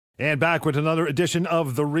And back with another edition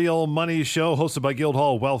of The Real Money Show, hosted by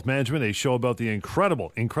Guildhall Wealth Management, a show about the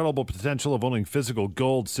incredible potential of owning physical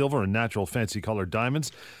gold, silver, and natural fancy colored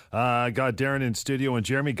diamonds. Got Darren in studio and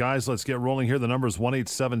Jeremy. Guys, let's get rolling here. The number is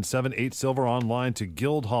 1-877-8-SILVER, online to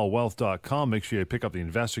guildhallwealth.com. Make sure you pick up the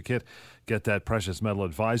investor kit. Get that precious metal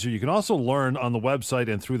advisor. You can also learn on the website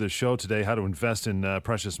and through the show today how to invest in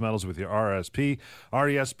precious metals with your RSP,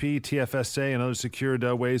 RESP, TFSA, and other secured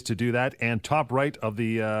ways to do that. And top right of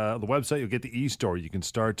the website, you'll get the e-store. You can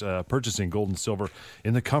start purchasing gold and silver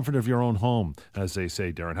in the comfort of your own home, as they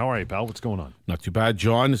say. Darren, how are you, pal? What's going on? Not too bad,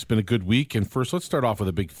 John. It's been a good week. And first, let's start off with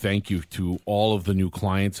a big thank you to all of the new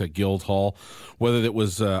clients at Guildhall, whether it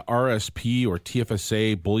was RSP or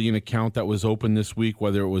TFSA bullion account that was open this week,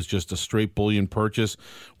 whether it was just a straight bullion purchase.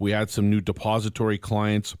 We had some new depository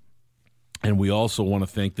clients. And we also want to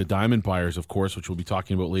thank the diamond buyers, of course, which we'll be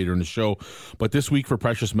talking about later in the show. But this week for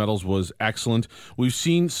precious metals was excellent. We've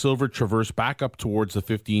seen silver traverse back up towards the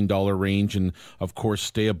 $15 range and, of course,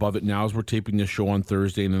 stay above it now as we're taping this show on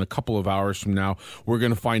Thursday. And in a couple of hours from now, we're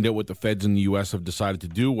going to find out what the feds in the U.S. have decided to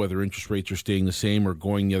do, whether interest rates are staying the same or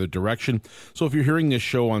going the other direction. So if you're hearing this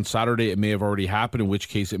show on Saturday, it may have already happened, in which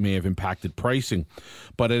case it may have impacted pricing.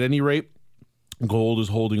 But at any rate, gold is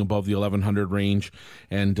holding above the 1100 range,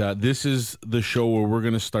 and this is the show where we're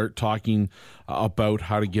going to start talking about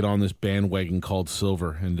how to get on this bandwagon called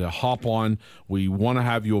silver. And hop on. We want to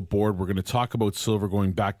have you aboard. We're going to talk about silver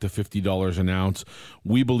going back to $50 an ounce.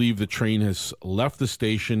 We believe the train has left the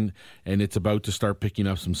station, and it's about to start picking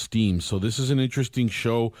up some steam. So this is an interesting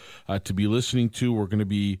show to be listening to. We're going to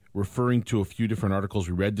be referring to a few different articles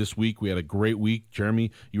we read this week. We had a great week. Jeremy,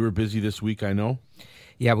 you were busy this week, I know.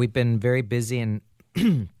 Yeah, we've been very busy, and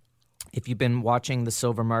if you've been watching the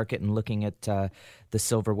silver market and looking at the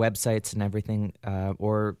silver websites and everything,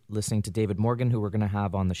 or listening to David Morgan, who we're going to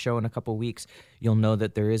have on the show in a couple of weeks, you'll know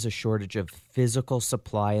that there is a shortage of physical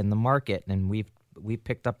supply in the market, and we've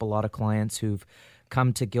picked up a lot of clients who've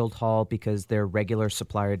come to Guildhall because their regular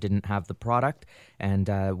supplier didn't have the product, and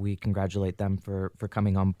we congratulate them for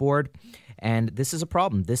coming on board. And this is a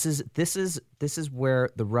problem. This is where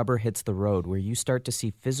the rubber hits the road, where you start to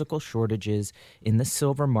see physical shortages in the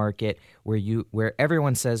silver market, where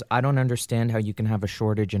everyone says, "I don't understand how you can have a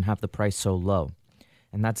shortage and have the price so low."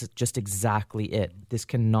 And that's just exactly it. This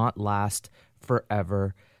cannot last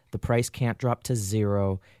forever. The price can't drop to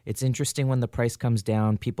zero. It's interesting when the price comes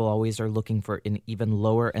down, people always are looking for an even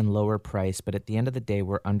lower and lower price. But at the end of the day,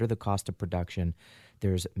 we're under the cost of production.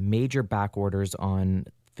 There's major back orders on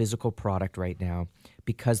physical product right now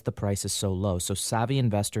because the price is so low. So savvy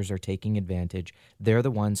investors are taking advantage. They're the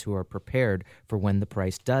ones who are prepared for when the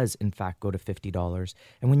price does, in fact, go to $50.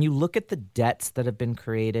 And when you look at the debts that have been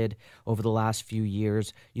created over the last few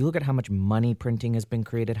years, you look at how much money printing has been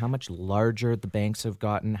created, how much larger the banks have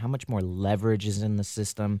gotten, how much more leverage is in the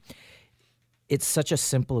system. It's such a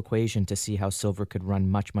simple equation to see how silver could run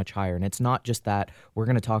much, much higher. And it's not just that. We're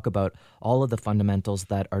going to talk about all of the fundamentals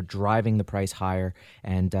that are driving the price higher,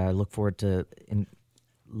 and look forward to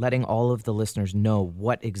letting all of the listeners know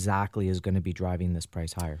what exactly is going to be driving this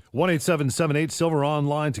price higher. 1-877-8-SILVER,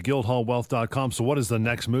 online to guildhallwealth.com. So what is the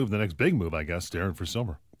next move, the next big move, I guess, Darren, for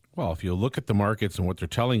silver? Well, if you look at the markets and what they're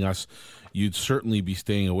telling us, you'd certainly be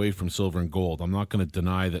staying away from silver and gold. I'm not going to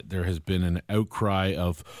deny that there has been an outcry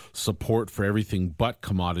of support for everything but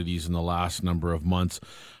commodities in the last number of months.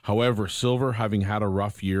 However, silver, having had a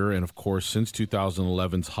rough year, and of course, since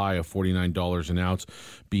 2011's high of $49 an ounce,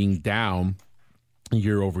 being down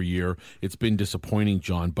year over year, it's been disappointing,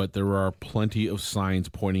 John, but there are plenty of signs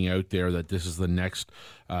pointing out there that this is the next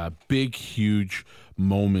big, huge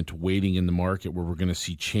moment waiting in the market where we're going to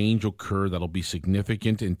see change occur that'll be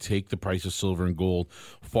significant and take the price of silver and gold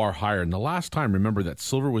far higher. And the last time, remember, that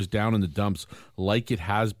silver was down in the dumps like it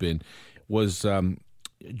has been was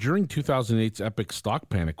during 2008's epic stock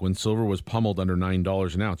panic, when silver was pummeled under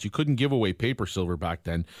 $9 an ounce. You couldn't give away paper silver back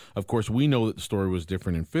then. Of course, we know that the story was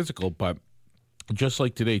different in physical, but just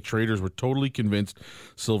like today, traders were totally convinced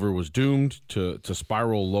silver was doomed to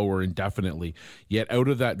spiral lower indefinitely. Yet out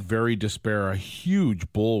of that very despair, a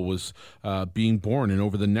huge bull was being born. And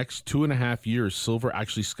over the next 2.5 years, silver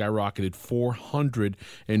actually skyrocketed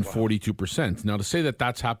 442%. Now, to say that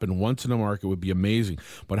that's happened once in a market would be amazing.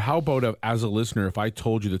 But how about, as a listener, if I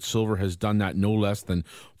told you that silver has done that no less than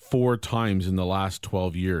 4 times in the last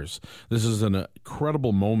 12 years. This is an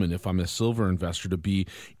incredible moment if I'm a silver investor to be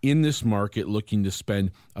in this market looking to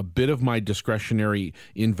spend a bit of my discretionary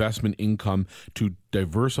investment income to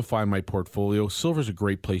diversify my portfolio. Silver's a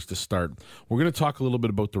great place to start. We're going to talk a little bit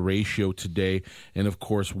about the ratio today and, of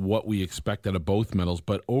course, what we expect out of both metals.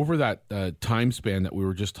 But over that time span that we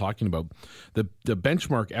were just talking about, the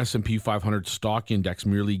benchmark S&P 500 stock index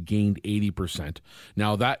merely gained 80%.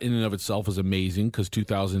 Now, that in and of itself is amazing because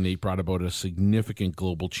 2008 brought about a significant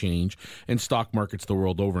global change, and stock markets the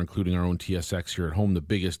world over, including our own TSX here at home, the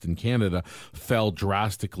biggest in Canada, fell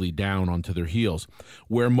drastically down onto their heels.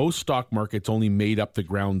 Where most stock markets only made up the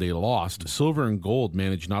ground they lost, silver and gold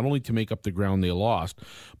managed not only to make up the ground they lost,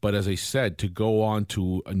 but as I said, to go on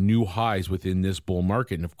to new highs within this bull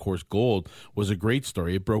market. And of course, gold was a great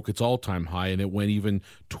story. It broke its all-time high, and it went even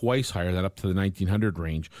twice higher, that up to the 1900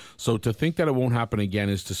 range. So to think that it won't happen again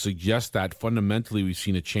is to suggest that fundamentally we've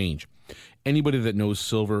seen a change. Anybody that knows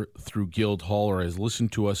silver through Guildhall or has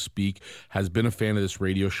listened to us speak, has been a fan of this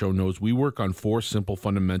radio show, knows we work on 4 simple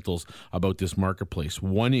fundamentals about this marketplace.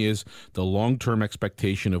 One is the long-term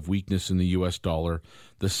expectation of weakness in the U.S. dollar.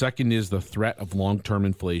 The second is the threat of long-term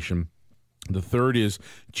inflation. The third is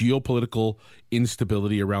geopolitical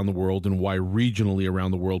instability around the world and why regionally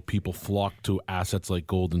around the world people flock to assets like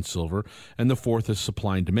gold and silver. And the fourth is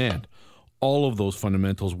supply and demand. All of those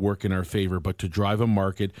fundamentals work in our favor, but to drive a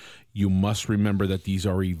market, you must remember that these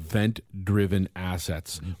are event-driven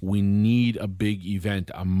assets. We need a big event,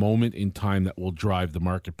 a moment in time that will drive the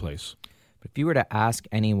marketplace. If you were to ask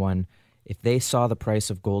anyone if they saw the price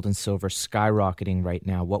of gold and silver skyrocketing right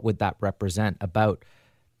now, what would that represent about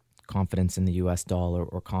confidence in the U.S. dollar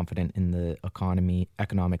or confident in the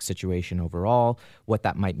economic situation overall, what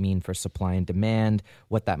that might mean for supply and demand,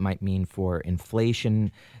 what that might mean for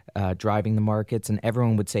inflation driving the markets? And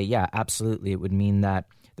everyone would say, yeah, absolutely. It would mean that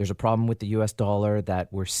there's a problem with the U.S. dollar, that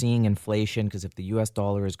we're seeing inflation because if the U.S.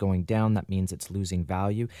 dollar is going down, that means it's losing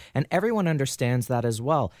value. And everyone understands that as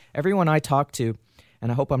well. Everyone I talk to, and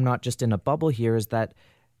I hope I'm not just in a bubble here, is that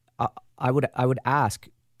I would ask,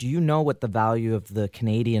 do you know what the value of the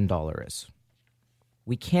Canadian dollar is?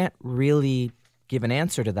 We can't really give an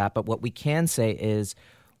answer to that, but what we can say is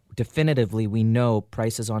definitively we know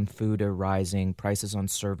prices on food are rising, prices on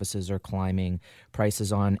services are climbing,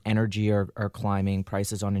 prices on energy are climbing,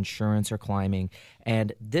 prices on insurance are climbing.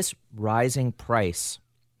 And this rising price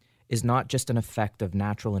is not just an effect of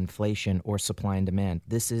natural inflation or supply and demand.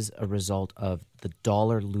 This is a result of the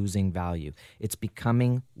dollar losing value. It's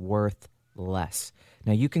becoming worth less.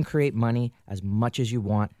 Now, you can create money as much as you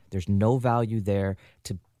want. There's no value there.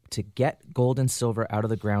 To get gold and silver out of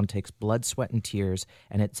the ground takes blood, sweat, and tears,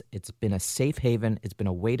 and it's been a safe haven. It's been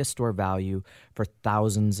a way to store value for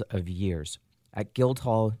thousands of years. At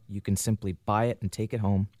Guildhall, you can simply buy it and take it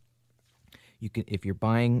home. You can, if you're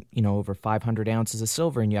buying, over 500 ounces of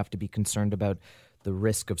silver and you have to be concerned about the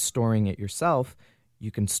risk of storing it yourself, you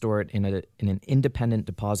can store it in an independent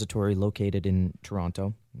depository located in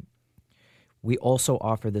Toronto. We also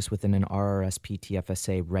offer this within an RRSP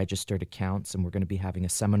TFSA registered accounts, and we're going to be having a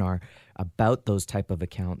seminar about those type of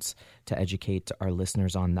accounts to educate our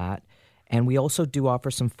listeners on that. And we also do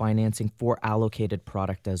offer some financing for allocated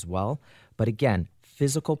product as well. But again,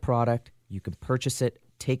 physical product, you can purchase it,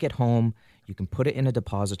 take it home, you can put it in a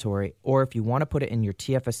depository, or if you want to put it in your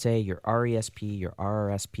TFSA, your RESP, your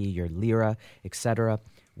RRSP, your LIRA, etc.,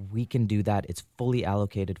 we can do that. It's fully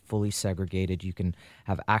allocated, fully segregated. You can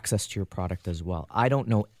have access to your product as well. I don't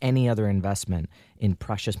know any other investment in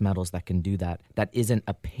precious metals that can do that. That isn't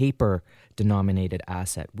a paper-denominated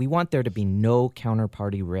asset. We want there to be no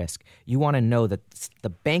counterparty risk. You want to know that the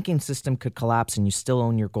banking system could collapse and you still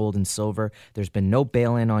own your gold and silver. There's been no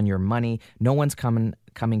bail-in on your money. No one's coming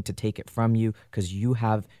to take it from you because you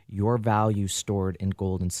have your value stored in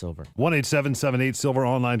gold and silver. 1-877-8-SILVER,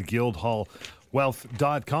 online at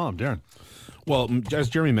guildhallwealth.com. Darren. Well, as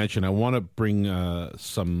Jeremy mentioned, I want to bring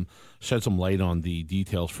shed some light on the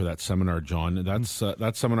details for that seminar, John.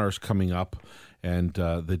 That seminar is coming up, and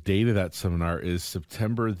the date of that seminar is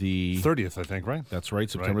September the 30th, I think, right? That's right,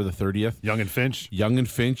 September the 30th. Yonge and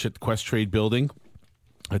Finch at Quest Trade Building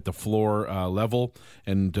at the floor level,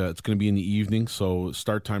 and it's going to be in the evening, so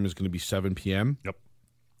start time is going to be 7 p.m. Yep.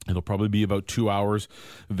 It'll probably be about 2 hours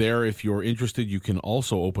there. If you're interested, you can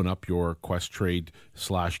also open up your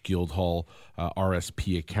Questrade/Guildhall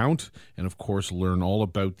RSP account and, of course, learn all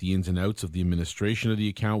about the ins and outs of the administration of the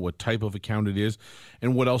account, what type of account it is,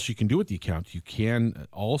 and what else you can do with the account. You can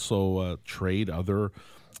also trade other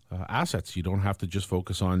assets. You don't have to just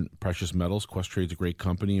focus on precious metals. Questrade's a great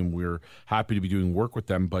company, and we're happy to be doing work with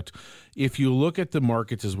them. But if you look at the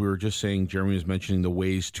markets, as we were just saying, Jeremy was mentioning the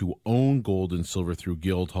ways to own gold and silver through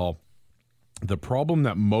Guildhall. The problem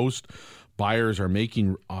that most buyers are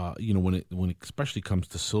making, when it especially comes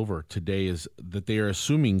to silver today, is that they are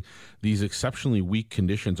assuming these exceptionally weak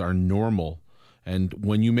conditions are normal. And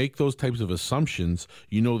when you make those types of assumptions,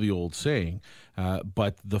 you know the old saying.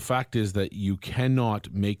 But the fact is that you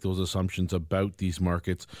cannot make those assumptions about these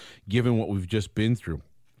markets, given what we've just been through,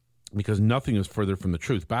 because nothing is further from the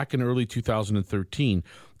truth. Back in early 2013,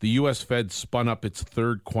 the U.S. Fed spun up its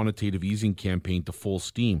third quantitative easing campaign to full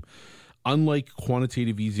steam. Unlike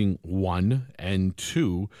quantitative easing 1 and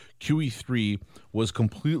 2, QE3 was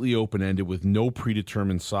completely open-ended with no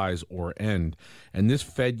predetermined size or end. And this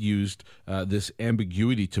Fed used this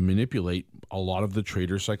ambiguity to manipulate a lot of the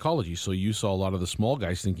trader psychology. So you saw a lot of the small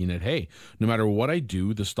guys thinking that, hey, no matter what I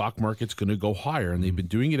do, the stock market's going to go higher. And they've been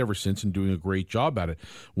doing it ever since and doing a great job at it.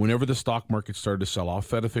 Whenever the stock market started to sell off,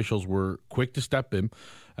 Fed officials were quick to step in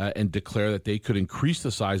and declare that they could increase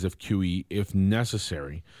the size of QE if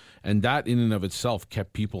necessary. And that in and of itself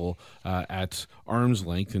kept people at arm's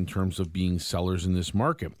length in terms of being sellers in this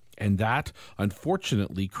market. And that,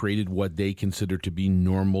 unfortunately, created what they consider to be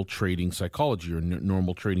normal trading psychology or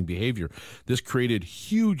normal trading behavior. This created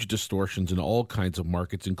huge distortions in all kinds of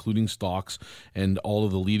markets, including stocks and all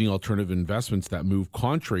of the leading alternative investments that move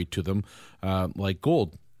contrary to them, like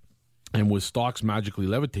gold. And with stocks magically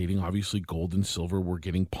levitating, obviously gold and silver were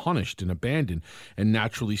getting punished and abandoned. And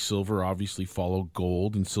naturally, silver obviously followed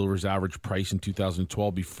gold, and silver's average price in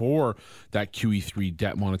 2012, before that QE3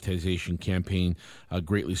 debt monetization campaign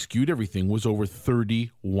greatly skewed everything, was over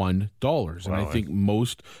 $31. Wow. And I think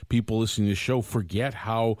most people listening to the show forget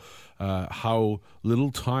how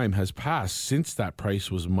little time has passed since that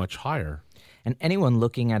price was much higher. And anyone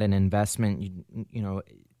looking at an investment, you know,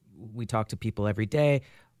 we talk to people every day.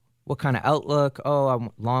 What kind of outlook? Oh,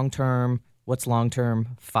 I'm long-term. What's long-term?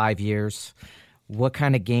 5 years. What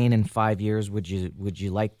kind of gain in 5 years would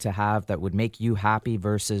you like to have that would make you happy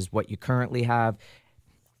versus what you currently have?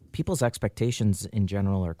 People's expectations in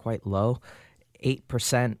general are quite low.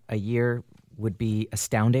 8% a year would be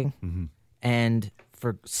astounding. Mm-hmm. And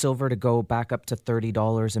for silver to go back up to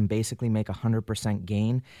 $30 and basically make 100%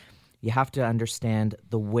 gain, you have to understand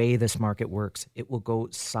the way this market works. It will go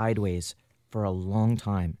sideways for a long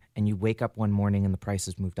time, and you wake up one morning and the price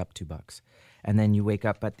has moved up $2, and then you wake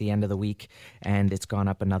up at the end of the week and it's gone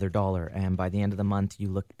up another $1, and by the end of the month you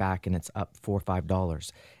look back and it's up $4 or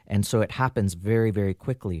 $5, and so it happens very, very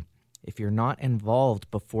quickly. If you're not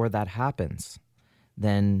involved before that happens,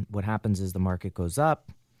 then what happens is the market goes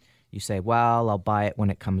up. You say, well, I'll buy it when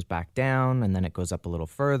it comes back down, and then it goes up a little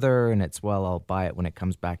further, and it's, well, I'll buy it when it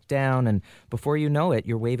comes back down, and before you know it,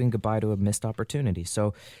 you're waving goodbye to a missed opportunity.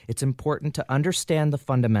 So it's important to understand the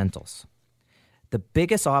fundamentals. The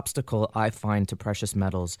biggest obstacle I find to precious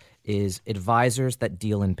metals is advisors that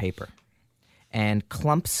deal in paper and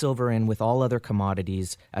clump silver in with all other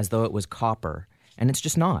commodities as though it was copper, and it's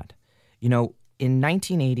just not. You know, in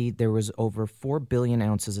 1980, there was over 4 billion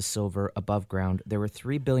ounces of silver above ground. There were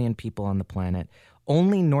 3 billion people on the planet.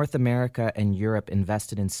 Only North America and Europe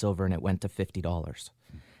invested in silver, and it went to $50.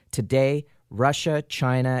 Today, Russia,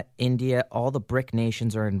 China, India, all the BRIC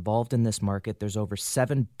nations are involved in this market. There's over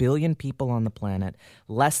 7 billion people on the planet,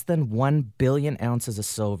 less than 1 billion ounces of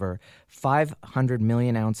silver, 500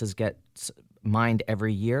 million ounces get mined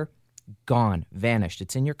every year. Gone, vanished.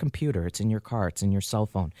 It's in your computer, it's in your car, it's in your cell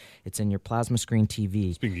phone, it's in your plasma screen TV.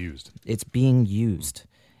 It's being used. It's being used.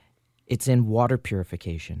 It's in water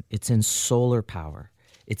purification. It's in solar power.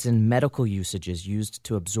 It's in medical usages used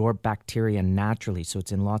to absorb bacteria naturally. So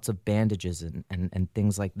it's in lots of bandages and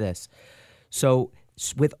things like this. So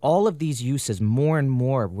with all of these uses, more and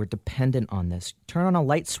more, we're dependent on this. Turn on a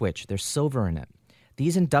light switch, there's silver in it.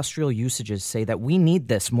 These industrial usages say that we need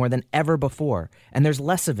this more than ever before, and there's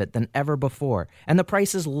less of it than ever before, and the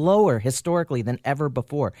price is lower historically than ever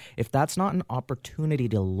before. If that's not an opportunity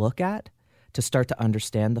to look at, to start to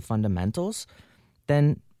understand the fundamentals,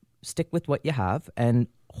 then stick with what you have, and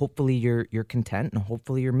hopefully you're content, and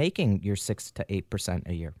hopefully you're making your 6 to 8%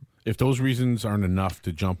 a year. If those reasons aren't enough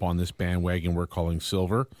to jump on this bandwagon we're calling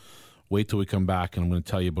silver, wait till we come back, and I'm going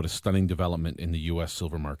to tell you about a stunning development in the U.S.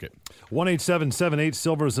 silver market.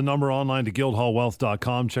 1-877-8-SILVER is the number. Online to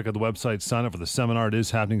guildhallwealth.com. Check out the website. Sign up for the seminar. It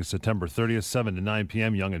is happening September 30th, 7 to 9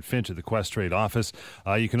 p.m., Young and Finch at the Questrade office.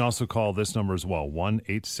 You can also call this number as well,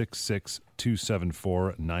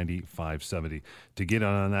 1-866-274-9570. To get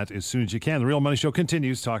on that as soon as you can. The Real Money Show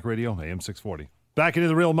continues. Talk Radio, AM 640. Back into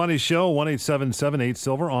the Real Money Show,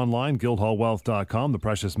 1-877-8-SILVER, online, guildhallwealth.com, the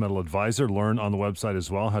Precious Metal Advisor. Learn on the website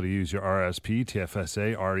as well how to use your RSP,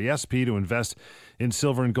 TFSA, RESP to invest in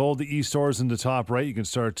silver and gold. The e-stores in the top right. You can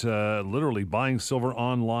start literally buying silver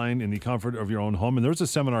online in the comfort of your own home. And there's a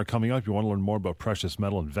seminar coming up. You want to learn more about precious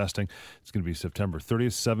metal investing. It's going to be September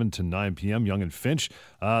 30th, 7 to 9 p.m., Yonge and Finch.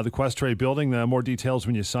 The Questrade building. More details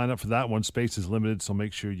when you sign up for that one. Space is limited, so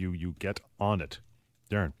make sure you get on it.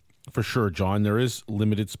 Darren. For sure, John. There is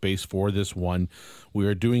limited space for this one. We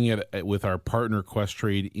are doing it with our partner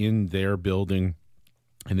Questrade in their building,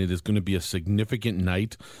 and it is going to be a significant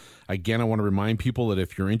night. Again, I want to remind people that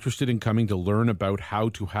if you're interested in coming to learn about how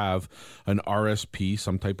to have an RSP,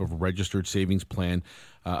 some type of registered savings plan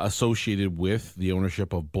associated with the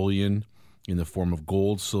ownership of bullion in the form of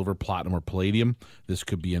gold, silver, platinum, or palladium. This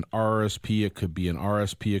could be an RSP, it could be an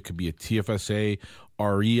RSP, it could be a TFSA,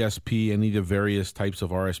 RESP, any of the various types of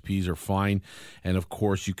RSPs are fine. And of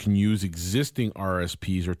course, you can use existing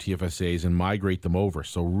RSPs or TFSAs and migrate them over.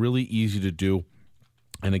 So really easy to do.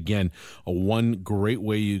 And again, one great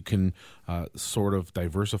way you can sort of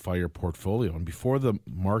diversify your portfolio. And before the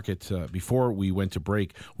market, before we went to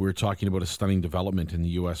break, we were talking about a stunning development in the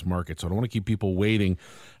U.S. market. So I don't want to keep people waiting,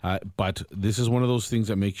 but this is one of those things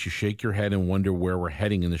that makes you shake your head and wonder where we're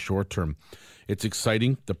heading in the short term. It's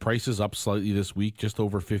exciting. The price is up slightly this week, just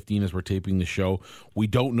over 15 as we're taping the show. We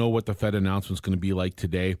don't know what the Fed announcement is going to be like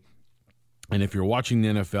today. And if you're watching the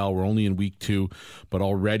NFL, we're only in week 2, but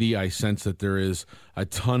already I sense that there is a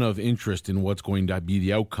ton of interest in what's going to be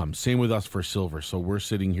the outcome. Same with us for silver. So we're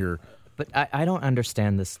sitting here. But I don't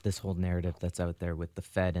understand this whole narrative that's out there with the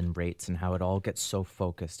Fed and rates and how it all gets so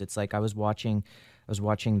focused. It's like I was watching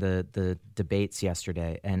the debates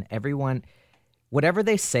yesterday, and everyone, whatever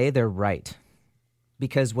they say, they're right.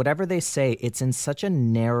 Because whatever they say, it's in such a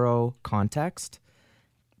narrow context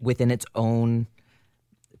within its own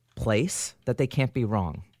place that they can't be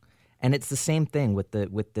wrong. And it's the same thing with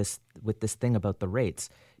this thing about the rates.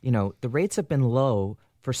 You know, the rates have been low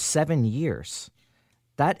for 7 years.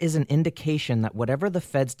 That is an indication that whatever the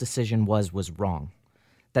Fed's decision was wrong.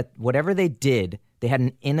 That whatever they did, they had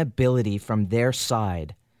an inability from their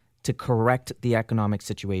side to correct the economic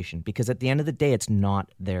situation, because at the end of the day, it's not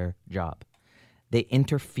their job. They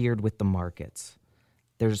interfered with the markets.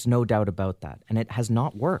 There's no doubt about that. And it has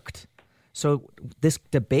not worked. So this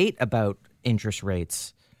debate about interest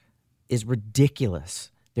rates is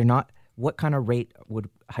ridiculous. They're not. What kind of rate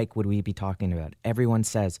hike would we be talking about? Everyone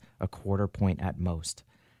says a quarter point at most.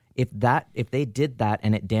 If they did that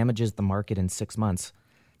and it damages the market in 6 months,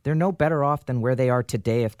 they're no better off than where they are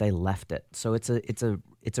today if they left it. So it's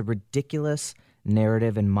a ridiculous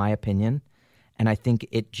narrative, in my opinion, and I think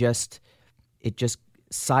it just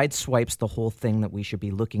sideswipes the whole thing that we should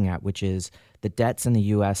be looking at, which is the debts in the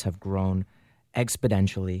U.S. have grown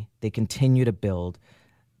exponentially. They continue to build.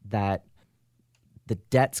 That the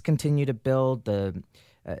debts continue to build. The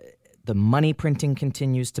money printing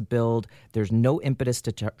continues to build. There's no impetus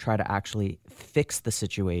to try to actually fix the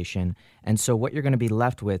situation. And so what you're going to be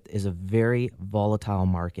left with is a very volatile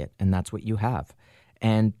market, and that's what you have.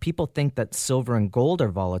 And people think that silver and gold are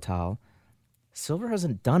volatile. Silver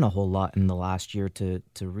hasn't done a whole lot in the last year to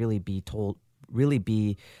really be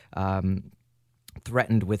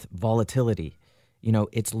threatened with volatility. You know,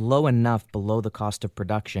 it's low enough below the cost of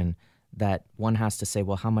production that one has to say,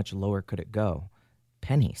 well, how much lower could it go?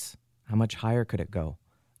 Pennies. How much higher could it go?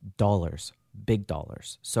 Dollars, big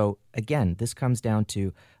dollars. So again, this comes down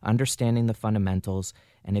to understanding the fundamentals.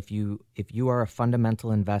 And if you are a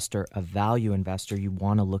fundamental investor, a value investor, you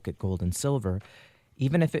want to look at gold and silver.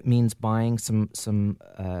 Even if it means buying some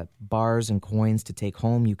bars and coins to take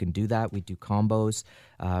home, you can do that. We do combos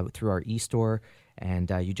through our e-store,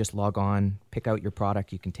 and you just log on, pick out your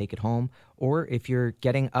product, you can take it home. Or if you're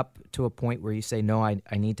getting up to a point where you say, no, I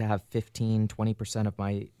need to have 15, 20% of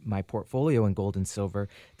my portfolio in gold and silver,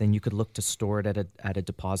 then you could look to store it at a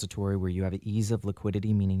depository where you have an ease of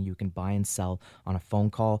liquidity, meaning you can buy and sell on a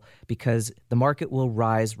phone call, because the market will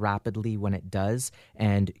rise rapidly when it does,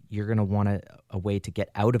 and you're going to want a way to get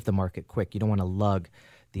out of the market quick. You don't want to lug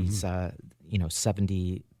these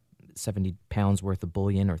 70 pounds worth of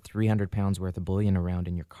bullion or 300 pounds worth of bullion around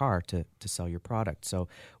in your car to sell your product. So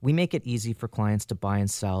we make it easy for clients to buy and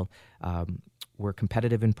sell. We're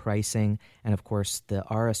competitive in pricing. And of course, the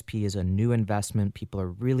RSP is a new investment. People are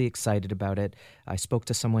really excited about it. I spoke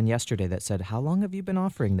to someone yesterday that said, how long have you been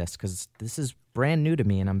offering this? Because this is brand new to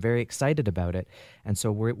me and I'm very excited about it. And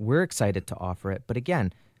so we're excited to offer it. But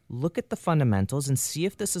again, look at the fundamentals and see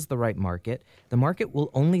if this is the right market. The market will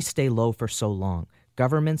only stay low for so long.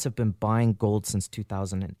 Governments have been buying gold since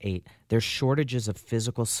 2008. There's shortages of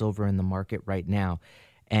physical silver in the market right now.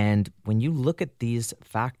 And when you look at these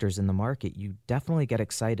factors in the market, you definitely get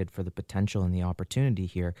excited for the potential and the opportunity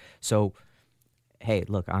here. So, hey,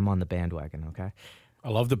 look, I'm on the bandwagon, okay? I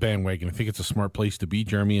love the bandwagon. I think it's a smart place to be,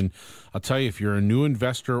 Jeremy. And I'll tell you, if you're a new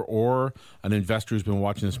investor or an investor who's been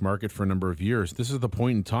watching this market for a number of years, this is the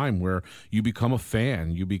point in time where you become a fan.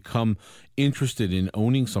 You become interested in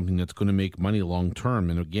owning something that's going to make money long term.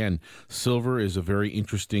 And again, silver is a very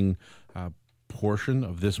interesting portion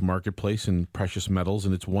of this marketplace in precious metals,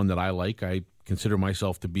 and it's one that I like. I consider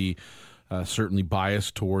myself to be certainly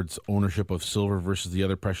biased towards ownership of silver versus the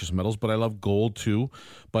other precious metals, but I love gold too.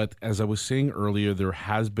 But as I was saying earlier, there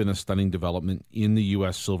has been a stunning development in the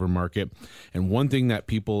U.S. silver market. And one thing that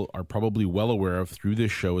people are probably well aware of through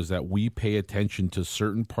this show is that we pay attention to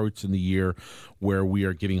certain parts in the year where we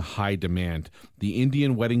are getting high demand. The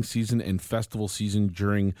Indian wedding season and festival season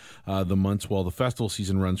during the months, well, the festival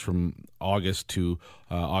season runs from August to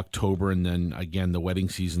October, and then again, the wedding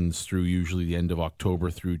season's through usually the end of October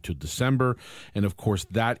through to December. And of course,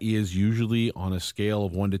 that is usually on a scale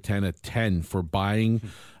of 1 to 10, a 10 for buying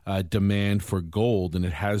demand for gold, and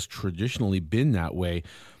it has traditionally been that way.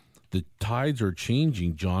 The tides are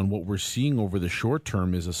changing, John. What we're seeing over the short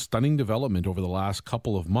term is a stunning development over the last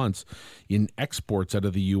couple of months in exports out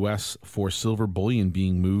of the U.S. for silver bullion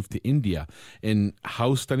being moved to India. And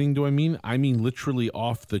how stunning do I mean? I mean literally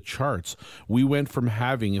off the charts. We went from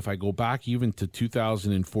having, if I go back even to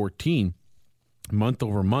 2014, month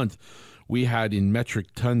over month, we had in metric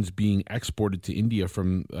tons being exported to India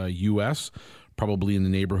from U.S., probably in the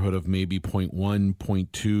neighborhood of maybe 0.1,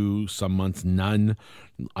 0.2, some months none,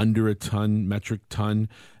 under a ton, metric ton.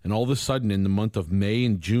 And all of a sudden in the month of May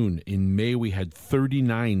and June, in May we had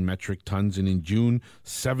 39 metric tons, and in June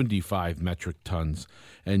 75 metric tons.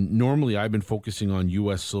 And normally I've been focusing on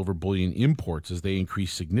U.S. silver bullion imports as they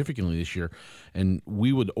increased significantly this year. And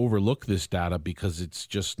we would overlook this data because it's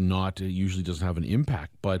just not, it usually doesn't have an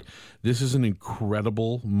impact. But this is an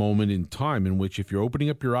incredible moment in time in which if you're opening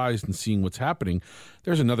up your eyes and seeing what's happening,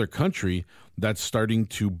 there's another country that's starting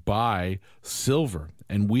to buy silver.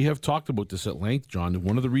 And we have talked about this at length, John. And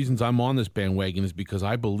one of the reasons I'm on this bandwagon is because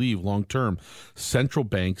I believe long-term central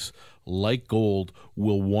banks like gold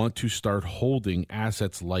will want to start holding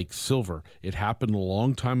assets like silver. It happened a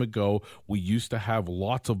long time ago. We used to have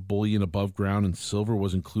lots of bullion above ground, and silver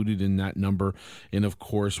was included in that number. And of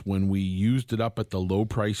course, when we used it up at the low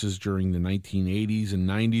prices during the 1980s and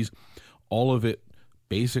 90s, all of it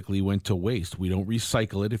basically went to waste. We don't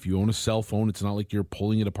recycle it. If you own a cell phone, it's not like you're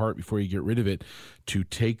pulling it apart before you get rid of it to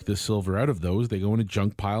take the silver out of those. They go in a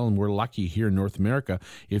junk pile, and we're lucky here in North America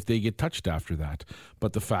if they get touched after that.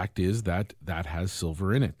 But the fact is that that has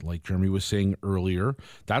silver in it. Like Jeremy was saying earlier,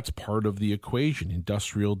 that's part of the equation,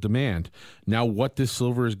 industrial demand. Now, what this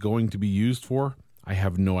silver is going to be used for, I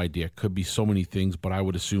have no idea. It could be so many things, but I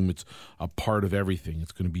would assume it's a part of everything.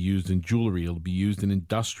 It's going to be used in jewelry. It'll be used in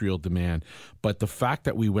industrial demand. But the fact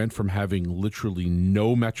that we went from having literally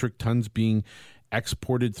no metric tons being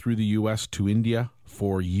exported through the U.S. to India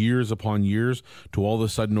for years upon years to all of a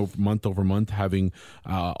sudden month over month having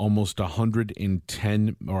almost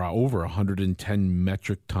 110 or over 110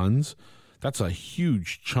 metric tons, that's a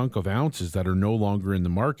huge chunk of ounces that are no longer in the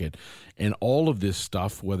market. And all of this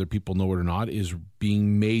stuff, whether people know it or not, is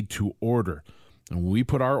being made to order. And when we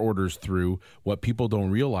put our orders through, what people don't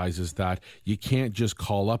realize is that you can't just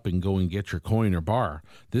call up and go and get your coin or bar.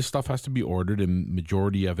 This stuff has to be ordered, and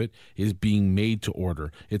majority of it is being made to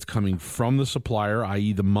order. It's coming from the supplier,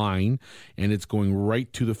 i.e. the mine, and it's going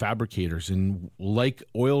right to the fabricators. And like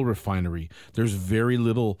oil refinery, there's very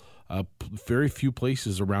few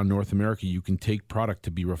places around North America you can take product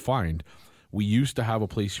to be refined. We used to have a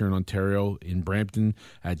place here in Ontario, in Brampton,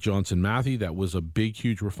 at Johnson Matthey, that was a big,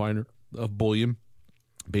 huge refiner of bullion,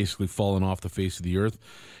 basically fallen off the face of the earth.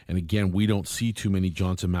 And again, we don't see too many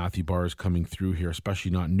Johnson Matthey bars coming through here,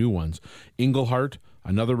 especially not new ones. Engelhart,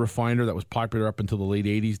 another refiner that was popular up until the late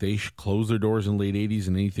 80s, they closed their doors in the late 80s,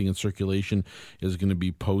 and anything in circulation is going to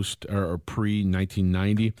be post or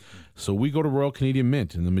pre-1990. So we go to Royal Canadian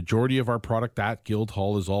Mint, and the majority of our product at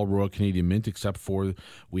Guildhall is all Royal Canadian Mint, except for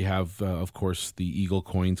we have, of course, the Eagle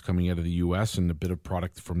coins coming out of the U.S. and a bit of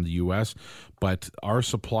product from the U.S. But our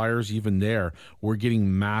suppliers, even there, we're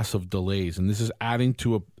getting massive delays, and this is adding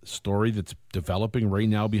to a story that's developing right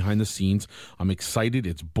now behind the scenes. I'm excited.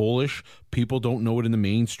 It's bullish. People don't know it in the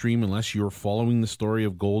mainstream unless you're following the story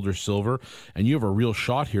of gold or silver, and you have a real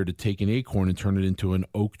shot here to take an acorn and turn it into an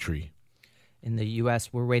oak tree. In the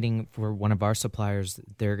U.S., we're waiting for one of our suppliers.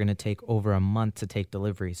 They're going to take over a month to take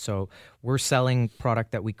delivery. So we're selling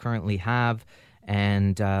product that we currently have,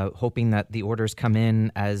 and hoping that the orders come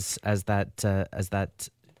in as that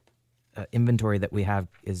inventory that we have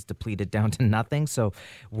is depleted down to nothing. So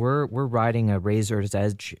we're riding a razor's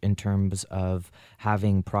edge in terms of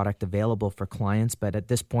having product available for clients. But at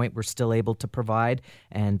this point, we're still able to provide,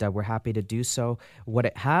 and we're happy to do so. What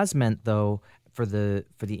it has meant, though, for the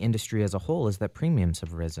industry as a whole is that premiums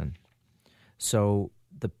have risen. So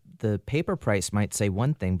the paper price might say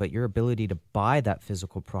one thing, but your ability to buy that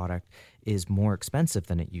physical product is more expensive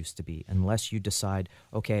than it used to be, unless you decide,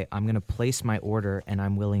 okay, I'm going to place my order and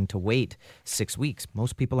I'm willing to wait 6 weeks.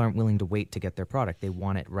 Most people aren't willing to wait to get their product. They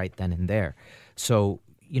want it right then and there. So,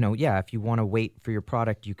 if you want to wait for your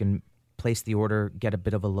product, you can place the order, get a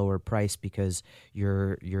bit of a lower price because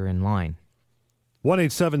you're in line.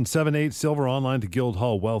 1-877-8-SILVER, online to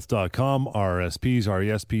guildhallwealth.com. RRSPs,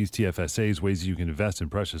 RESPs, TFSAs, ways you can invest in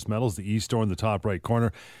precious metals. The e-store in the top right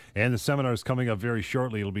corner. And the seminar is coming up very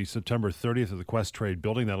shortly. It'll be September 30th at the Quest Trade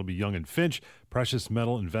Building. That'll be Young and Finch. Precious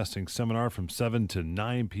Metal Investing Seminar from 7 to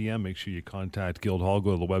 9 p.m. Make sure you contact Guildhall.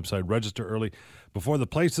 Go to the website. Register early before the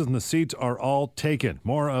places and the seats are all taken.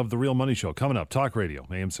 More of The Real Money Show coming up. Talk Radio,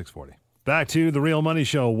 AM 640. Back to The Real Money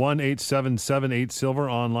Show, 1-877-8-SILVER,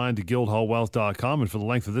 online to guildhallwealth.com. And for the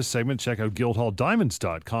length of this segment, check out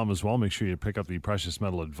guildhalldiamonds.com as well. Make sure you pick up the Precious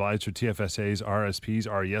Metal Advisor, TFSAs, RSPs,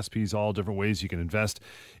 RESPs, all different ways you can invest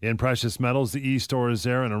in precious metals. The e-store is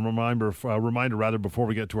there. And a reminder before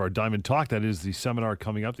we get to our Diamond Talk, that is the seminar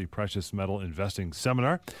coming up, the Precious Metal Investing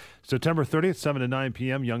Seminar. September 30th, 7 to 9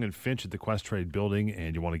 p.m., Young and Finch at the Quest Trade Building.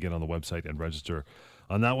 And you want to get on the website and register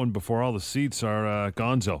on that one before all the seats are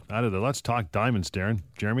gonzo out of there. Let's talk diamonds, Darren.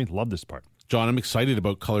 Jeremy, love this part. John, I'm excited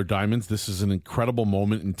about Colored Diamonds. This is an incredible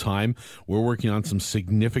moment in time. We're working on some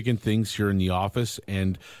significant things here in the office,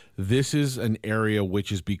 and this is an area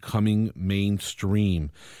which is becoming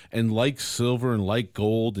mainstream. And like silver and like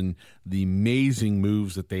gold and the amazing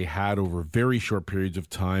moves that they had over very short periods of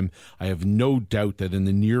time, I have no doubt that in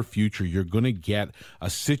the near future, you're going to get a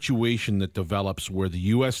situation that develops where the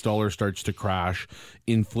U.S. dollar starts to crash,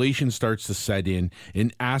 inflation starts to set in,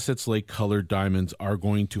 and assets like Colored Diamonds are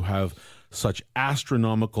going to have such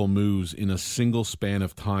astronomical moves in a single span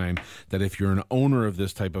of time that if you're an owner of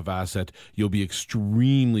this type of asset, you'll be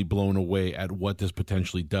extremely blown away at what this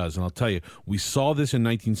potentially does. And I'll tell you, we saw this in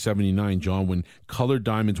 1979, John, when Colored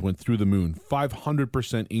Diamonds went through the moon.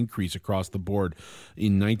 500% increase across the board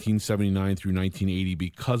in 1979 through 1980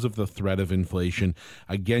 because of the threat of inflation.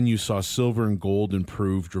 Again, you saw silver and gold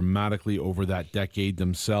improve dramatically over that decade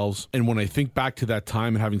themselves. And when I think back to that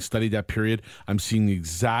time and having studied that period, I'm seeing the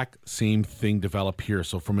exact same thing develop here.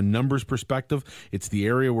 So from a numbers perspective, it's the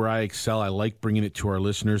area where I excel. I like bringing it to our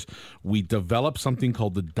listeners. We develop something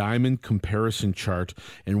called the Diamond Comparison Chart,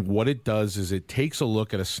 and what it does is it takes a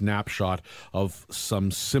look at a snapshot of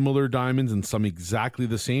some similar diamonds and some exactly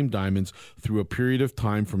the same diamonds through a period of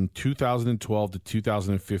time from 2012 to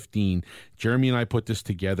 2015. Jeremy and I put this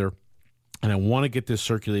together, and I want to get this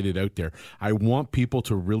circulated out there. I want people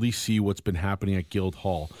to really see what's been happening at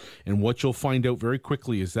Guildhall. And what you'll find out very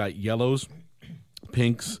quickly is that yellows,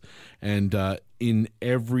 pinks, and in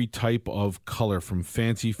every type of color, from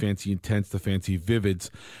fancy intense to fancy vivids,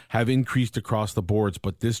 have increased across the boards.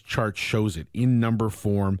 But this chart shows it in number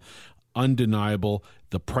form, undeniable.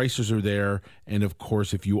 The prices are there, and of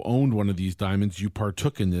course, if you owned one of these diamonds, you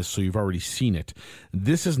partook in this, so you've already seen it.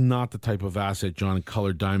 This is not the type of asset, John,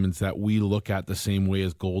 Colored Diamonds, that we look at the same way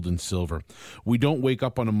as gold and silver. We don't wake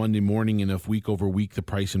up on a Monday morning and if week over week the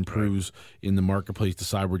price improves in the marketplace,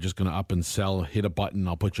 decide we're just going to up and sell, hit a button,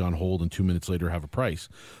 I'll put you on hold, and 2 minutes later have a price.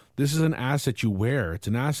 This is an asset you wear. It's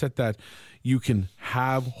an asset that you can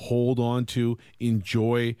have, hold on to,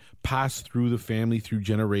 enjoy, pass through the family, through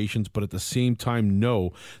generations, but at the same time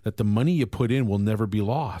know that the money you put in will never be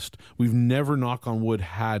lost. We've never, knock on wood,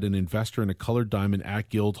 had an investor in a Colored Diamond at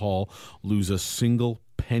Guildhall lose a single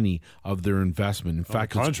penny of their investment. In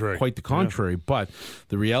fact, it's quite the contrary. Yeah. But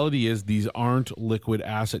the reality is these aren't liquid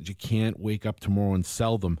assets. You can't wake up tomorrow and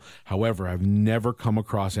sell them. However, I've never come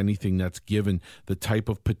across anything that's given the type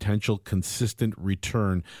of potential consistent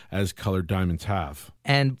return as Colored Diamonds have.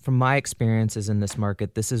 And from my experiences in this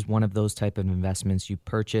market, this is one of those type of investments you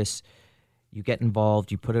purchase, you get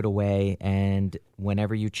involved, you put it away, and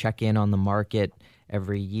whenever you check in on the market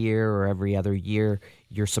every year or every other year,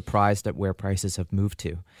 you're surprised at where prices have moved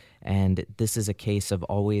to. And this is a case of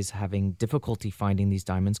always having difficulty finding these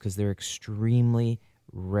diamonds because they're extremely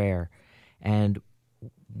rare. And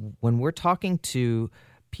when we're talking to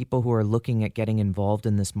people who are looking at getting involved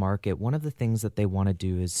in this market, one of the things that they want to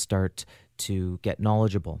do is start to get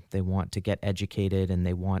knowledgeable. They want to get educated and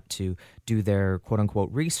they want to do their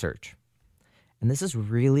quote-unquote research. And this is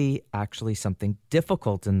really actually something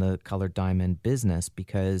difficult in the colored diamond business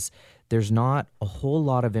because there's not a whole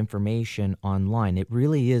lot of information online. It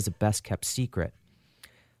really is a best kept secret.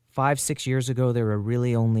 5-6 years ago, there were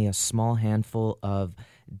really only a small handful of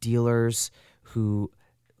dealers who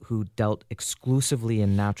dealt exclusively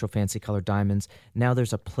in natural fancy colored diamonds. Now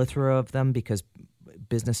there's a plethora of them because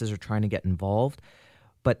businesses are trying to get involved.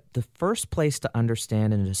 But the first place to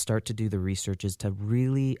understand and to start to do the research is to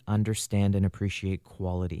really understand and appreciate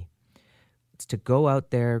quality. It's to go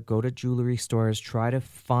out there, go to jewelry stores, try to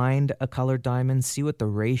find a colored diamond, see what the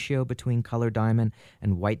ratio between colored diamond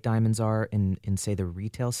and white diamonds are in say, the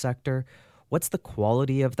retail sector. What's the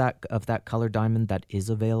quality of that colored diamond that is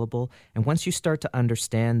available? And once you start to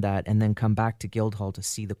understand that and then come back to Guildhall to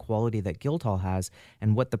see the quality that Guildhall has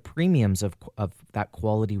and what the premiums of that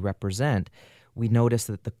quality represent, we notice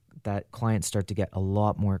that clients start to get a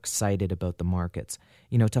lot more excited about the markets.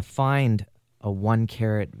 You know, to find a 1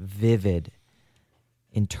 carat vivid,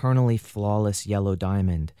 internally flawless yellow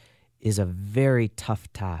diamond is a very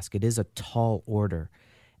tough task. It is a tall order.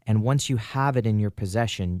 And once you have it in your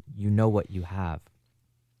possession, you know what you have.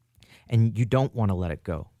 And you don't want to let it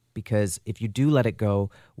go, because if you do let it go,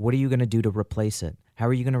 what are you going to do to replace it? How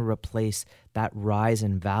are you going to replace that rise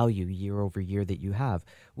in value year over year that you have?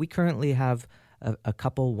 We currently have a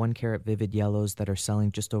couple 1 carat vivid yellows that are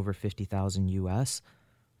selling just over $50,000 US.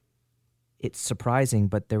 It's surprising,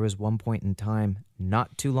 but there was one point in time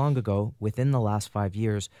not too long ago, within the last 5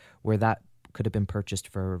 years, where that could have been purchased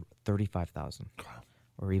for $35,000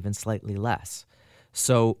 or even slightly less.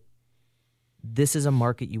 So this is a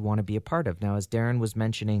market you want to be a part of. Now, as Darren was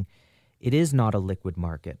mentioning, it is not a liquid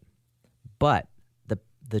market, but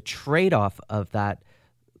the trade-off of that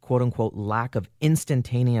quote-unquote lack of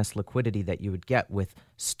instantaneous liquidity that you would get with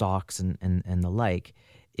stocks and the like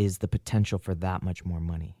is the potential for that much more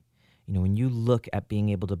money. You know, when you look at being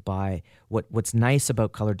able to buy, what's nice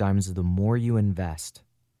about colored diamonds is the more you invest,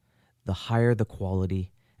 the higher the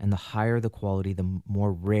quality, and the higher the quality, the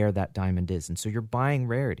more rare that diamond is. And so you're buying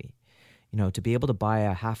rarity. You know, to be able to buy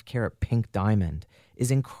a 1/2 carat pink diamond is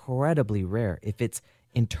incredibly rare if it's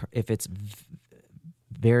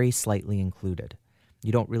very slightly included.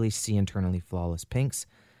 You don't really see internally flawless pinks.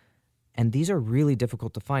 And these are really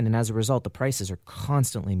difficult to find. And as a result, the prices are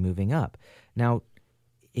constantly moving up. Now,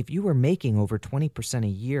 if you were making over 20% a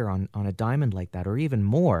year on a diamond like that, or even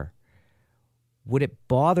more, would it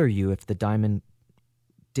bother you if the diamond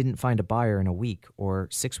didn't find a buyer in a week or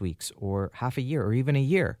 6 weeks or half a year or even a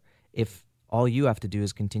year, if all you have to do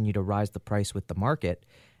is continue to rise the price with the market,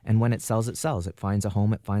 and when it sells, it sells. It finds a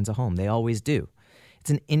home, it finds a home. They always do. It's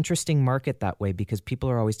an interesting market that way because people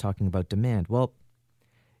are always talking about demand. Well,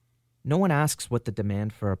 no one asks what the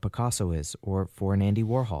demand for a Picasso is or for an Andy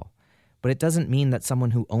Warhol, but it doesn't mean that someone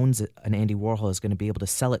who owns an Andy Warhol is going to be able to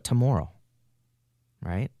sell it tomorrow,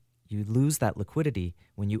 right? You lose that liquidity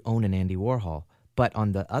when you own an Andy Warhol. But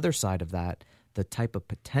on the other side of that, the type of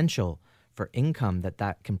potential for income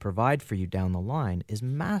that can provide for you down the line is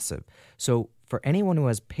massive. So for anyone who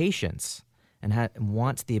has patience and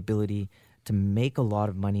wants the ability to make a lot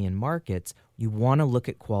of money in markets, you want to look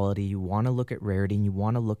at quality, you want to look at rarity, and you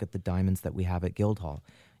want to look at the diamonds that we have at Guildhall.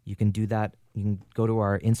 You can do that. You can go to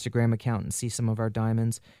our Instagram account and see some of our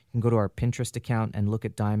diamonds. You can go to our Pinterest account and look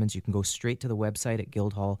at diamonds. You can go straight to the website at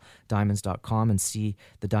guildhalldiamonds.com and see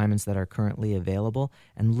the diamonds that are currently available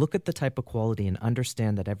and look at the type of quality and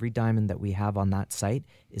understand that every diamond that we have on that site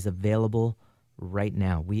is available right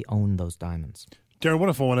now. We own those diamonds. Darren, what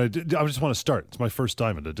if I just want to start? It's my first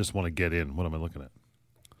diamond. I just want to get in. What am I looking at?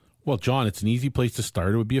 Well, John, it's an easy place to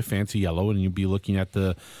start. It would be a fancy yellow, and you'd be looking at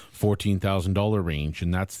the $14,000 range,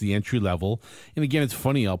 and that's the entry level. And again, it's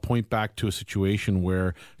funny. I'll point back to a situation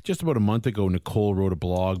where just about a month ago, Nicole wrote a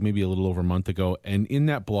blog, maybe a little over a month ago, and in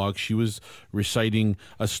that blog, she was reciting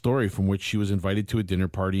a story from which she was invited to a dinner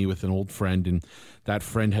party with an old friend, and that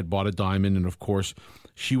friend had bought a diamond, and of course,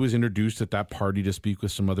 she was introduced at that party to speak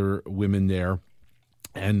with some other women there.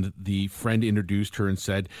 And the friend introduced her and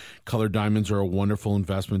said, colored diamonds are a wonderful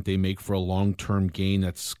investment. They make for a long-term gain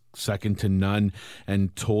that's second to none,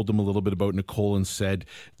 and told them a little bit about Nicole and said,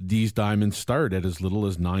 these diamonds start at as little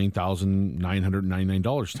as $9,999,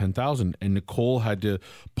 $10,000. And Nicole had to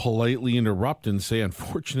politely interrupt and say,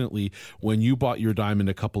 unfortunately, when you bought your diamond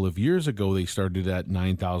a couple of years ago, they started at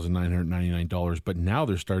 $9,999, but now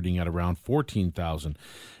they're starting at around $14,000.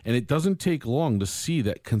 And it doesn't take long to see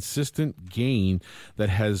that consistent gain that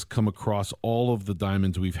has come across all of the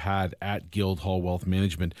diamonds we've had at Guildhall Wealth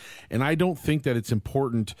Management. And I don't think that it's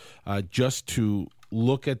important just to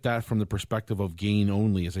look at that from the perspective of gain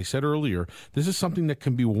only. As I said earlier, this is something that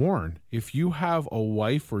can be worn. If you have a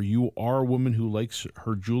wife or you are a woman who likes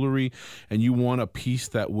her jewelry and you want a piece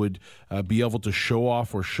that would be able to show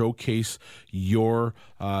off or showcase your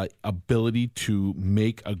ability to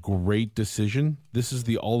make a great decision, this is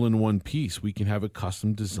the all-in-one piece. We can have it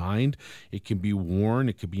custom designed. It can be worn.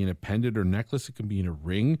 It could be in a pendant or necklace. It can be in a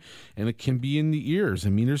ring, and it can be in the ears. I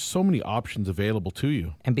mean, there's so many options available to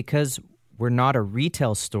you. And because we're not a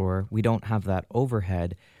retail store, we don't have that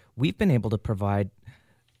overhead. We've been able to provide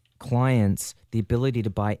clients the ability to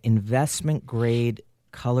buy investment-grade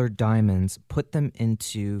colored diamonds, put them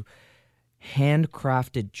into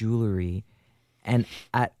handcrafted jewelry, and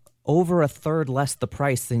at over a third less the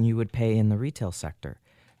price than you would pay in the retail sector.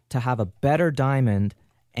 To have a better diamond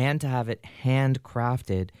and to have it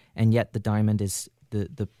handcrafted, and yet the diamond is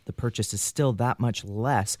the purchase is still that much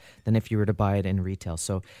less than if you were to buy it in retail.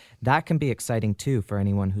 So that can be exciting too for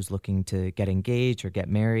anyone who's looking to get engaged or get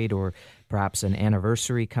married, or perhaps an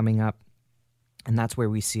anniversary coming up. And that's where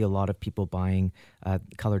we see a lot of people buying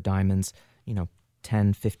colored diamonds,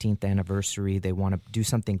 10th, 15th anniversary. They want to do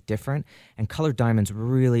something different. And colored diamonds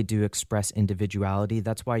really do express individuality.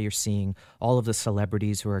 That's why you're seeing all of the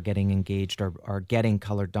celebrities who are getting engaged are getting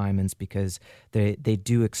colored diamonds, because they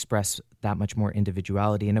do express that much more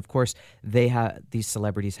individuality. And of course, these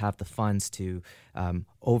celebrities have the funds to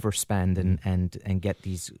overspend and get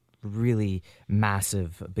these really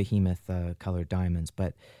massive behemoth colored diamonds.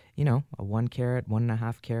 But a 1 carat,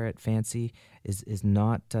 1.5 carat fancy is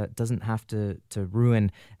not doesn't have to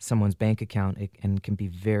ruin someone's bank account, and can be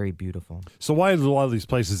very beautiful. So why do a lot of these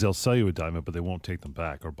places, they'll sell you a diamond, but they won't take them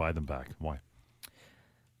back or buy them back? Why?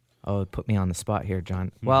 Oh, put me on the spot here,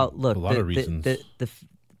 John. Well, look, a lot of reasons.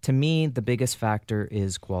 To me, the biggest factor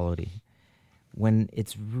is quality. When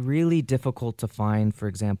it's really difficult to find, for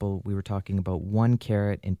example, we were talking about 1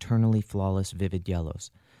 carat internally flawless vivid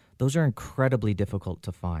yellows. Those are incredibly difficult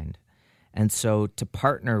to find. And so to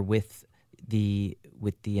partner with the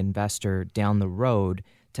investor down the road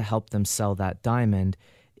to help them sell that diamond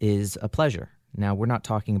is a pleasure. Now, we're not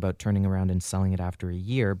talking about turning around and selling it after a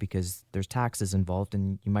year, because there's taxes involved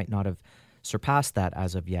and you might not have surpassed that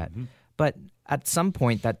as of yet. Mm-hmm. But at some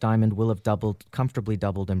point, that diamond will have comfortably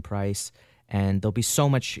doubled in price, and there'll be so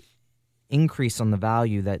much increase on the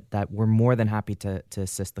value that we're more than happy to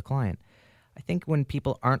assist the client. I think when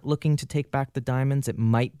people aren't looking to take back the diamonds, it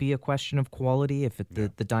might be a question of quality. If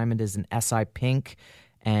the diamond is an SI pink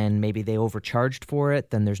and maybe they overcharged for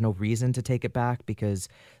it, then there's no reason to take it back, because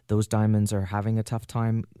those diamonds are having a tough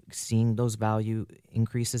time seeing those value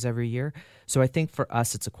increases every year. So I think for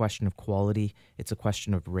us, it's a question of quality. It's a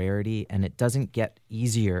question of rarity, and it doesn't get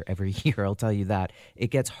easier every year, I'll tell you that.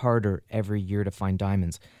 It gets harder every year to find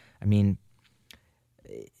diamonds. I mean,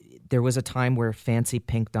 there was a time where fancy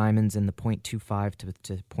pink diamonds in the 0.25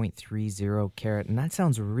 to 0.30 carat, and that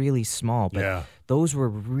sounds really small, but those were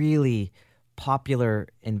really popular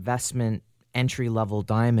investment entry-level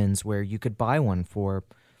diamonds where you could buy one for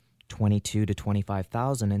 $22,000 to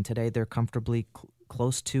 $25,000, and today they're comfortably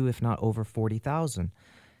close to, if not over, $40,000.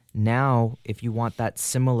 Now, if you want that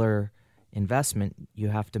similar investment, you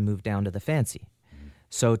have to move down to the fancy.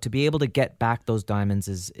 So to be able to get back those diamonds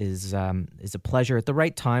is a pleasure at the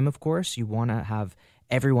right time. Of course, you want to have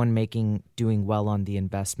everyone doing well on the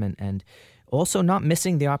investment, and also not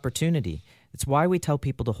missing the opportunity. It's why we tell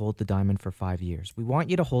people to hold the diamond for 5 years. We want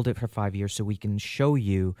you to hold it for 5 years so we can show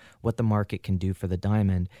you what the market can do for the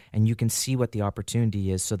diamond, and you can see what the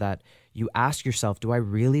opportunity is, so that you ask yourself, do I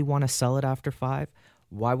really want to sell it after 5?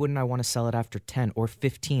 Why wouldn't I want to sell it after 10 or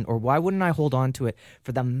 15? Or why wouldn't I hold on to it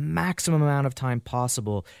for the maximum amount of time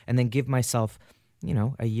possible, and then give myself,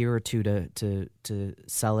 a year or two to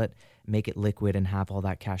sell it, make it liquid, and have all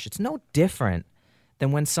that cash? It's no different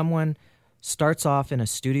than when someone starts off in a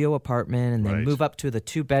studio apartment and they move up to the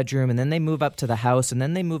 2-bedroom, and then they move up to the house, and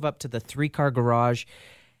then they move up to the 3-car garage.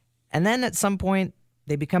 And then at some point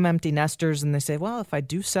they become empty nesters, and they say, well, if I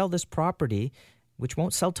do sell this property, which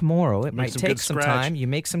won't sell tomorrow, it might take some time, you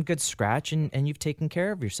make some good scratch, and you've taken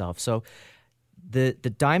care of yourself. So the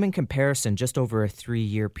diamond comparison just over a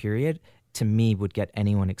 3-year period, to me, would get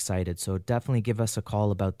anyone excited. So definitely give us a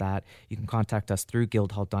call about that. You can contact us through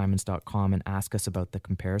guildhalldiamonds.com and ask us about the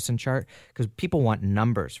comparison chart, because people want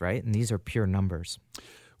numbers, right? And these are pure numbers.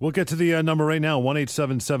 We'll get to the number right now,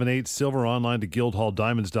 1-877-8-SILVER, online to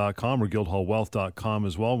guildhalldiamonds.com or guildhallwealth.com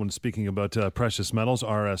as well. When speaking about precious metals,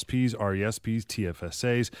 RSPs, RESPs,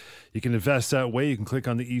 TFSAs, you can invest that way. You can click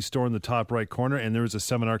on the e-store in the top right corner, and there is a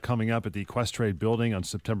seminar coming up at the Questrade building on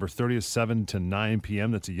September 30th, 7 to 9 p.m.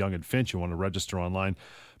 That's at Yonge and Finch. You want to register online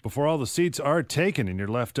before all the seats are taken and you're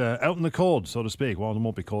left out in the cold, so to speak. Well, it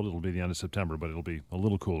won't be cold. It'll be the end of September, but it'll be a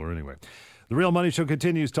little cooler anyway. The Real Money Show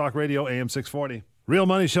continues. Talk Radio AM 640. Real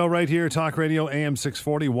Money Show right here. Talk Radio AM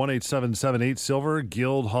 640, 1-877-8-SILVER,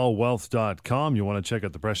 guildhallwealth.com. You want to check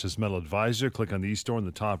out the Precious Metal Advisor. Click on the e-store in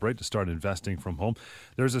the top right to start investing from home.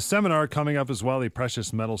 There's a seminar coming up as well, a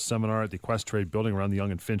Precious Metals seminar at the Questrade building around the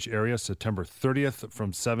Yonge and Finch area, September 30th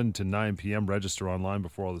from 7 to 9 p.m. Register online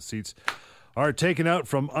before all the seats are taken out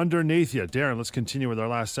from underneath you. Darren, let's continue with our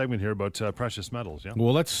last segment here about precious metals. Yeah.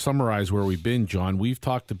 Well, let's summarize where we've been, John. We've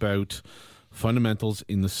talked about fundamentals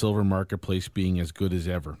in the silver marketplace being as good as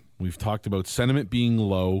ever. We've talked about sentiment being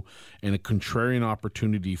low and a contrarian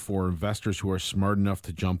opportunity for investors who are smart enough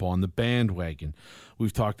to jump on the bandwagon.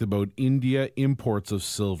 We've talked about India imports of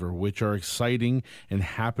silver, which are exciting and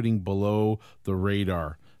happening below the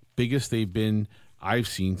radar. Biggest they've been I've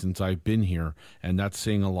seen since I've been here, and that's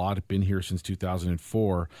saying a lot. I've been here since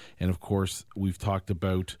 2004, and of course, we've talked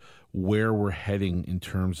about where we're heading in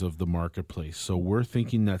terms of the marketplace. So we're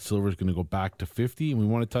thinking that silver is going to go back to 50, and we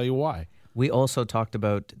want to tell you why. We also talked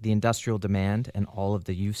about the industrial demand and all of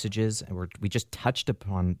the usages, and we just touched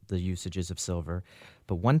upon the usages of silver.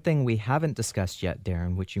 But one thing we haven't discussed yet,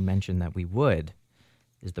 Darren, which you mentioned that we would,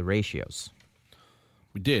 is the ratios.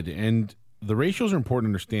 We did, and the ratios are important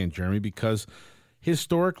to understand, Jeremy, because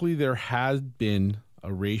historically, there has been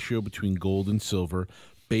a ratio between gold and silver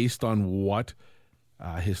based on what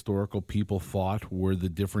historical people thought were the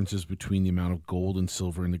differences between the amount of gold and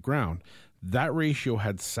silver in the ground. That ratio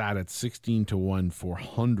had sat at 16 to 1 for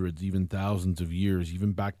hundreds, even thousands of years,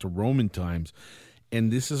 even back to Roman times. And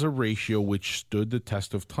this is a ratio which stood the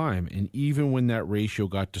test of time. And even when that ratio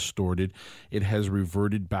got distorted, it has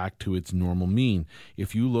reverted back to its normal mean.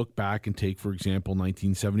 If you look back and take, for example,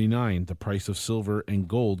 1979, the price of silver and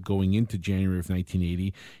gold going into January of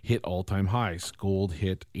 1980 hit all-time highs. Gold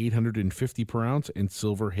hit $850 per ounce and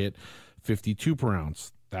silver hit $52 per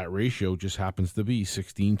ounce. That ratio just happens to be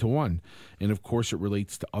 16 to 1. And of course, it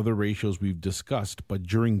relates to other ratios we've discussed. But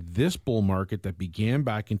during this bull market that began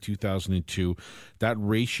back in 2002, that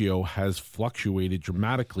ratio has fluctuated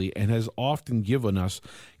dramatically and has often given us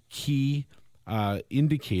key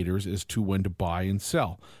indicators as to when to buy and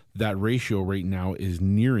sell. That ratio right now is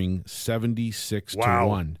nearing 76 to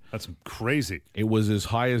 1. That's crazy. It was as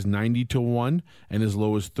high as 90 to 1 and as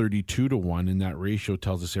low as 32 to 1, and that ratio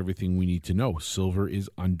tells us everything we need to know. Silver is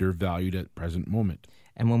undervalued at present moment.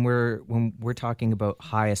 And when we're talking about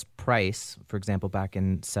highest price, for example, back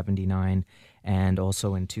in 79 and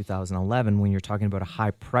also in 2011, when you're talking about a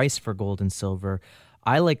high price for gold and silver,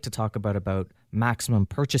 I like to talk about maximum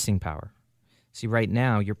purchasing power. See, right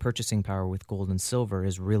now, your purchasing power with gold and silver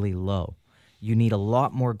is really low. You need a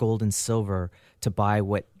lot more gold and silver to buy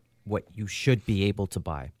what you should be able to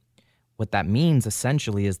buy. What that means,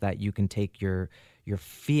 essentially, is that you can take your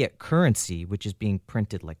fiat currency, which is being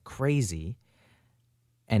printed like crazy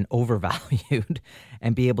and overvalued,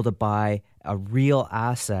 and be able to buy a real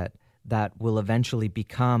asset that will eventually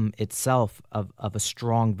become itself of a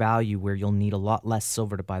strong value where you'll need a lot less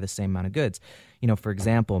silver to buy the same amount of goods. You know, for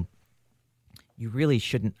example, you really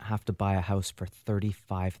shouldn't have to buy a house for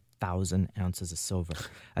 35,000 ounces of silver.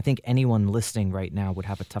 I think anyone listening right now would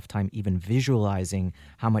have a tough time even visualizing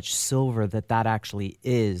how much silver that actually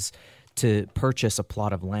is to purchase a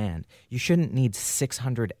plot of land. You shouldn't need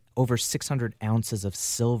over 600 ounces of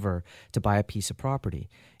silver to buy a piece of property.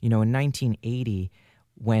 You know, in 1980,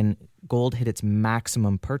 when gold hit its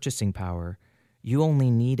maximum purchasing power, you only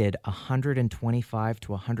needed 125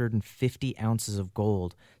 to 150 ounces of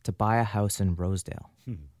gold to buy a house in Rosedale.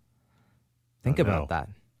 Think about that.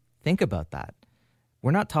 Think about that.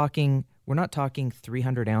 We're not talking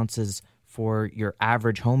 300 ounces for your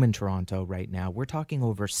average home in Toronto right now. We're talking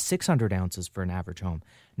over 600 ounces for an average home,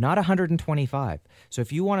 not 125. So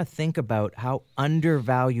if you want to think about how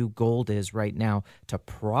undervalued gold is right now to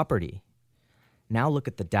property, now look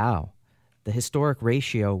at the Dow. The historic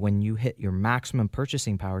ratio when you hit your maximum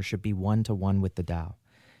purchasing power should be 1 to 1 with the Dow,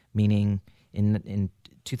 meaning in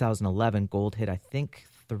 2011, gold hit, I think,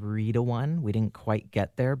 3 to 1. We didn't quite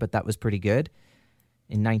get there, but that was pretty good.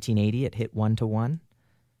 In 1980, it hit 1 to 1.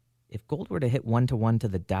 If gold were to hit 1 to 1 to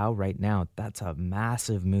the Dow right now, that's a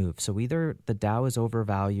massive move. So either the Dow is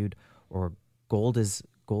overvalued or gold is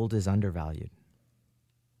undervalued.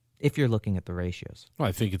 if you're looking at the ratios. Well,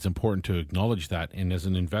 I think it's important to acknowledge that. And as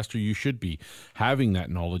an investor, you should be having that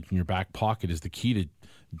knowledge in your back pocket is the key to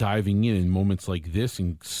diving in moments like this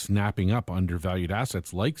and snapping up undervalued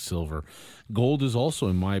assets like silver. Gold is also,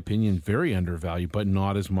 in my opinion, very undervalued, but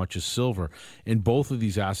not as much as silver. And both of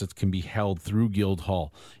these assets can be held through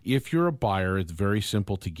Guildhall. If you're a buyer, it's very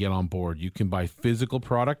simple to get on board. You can buy physical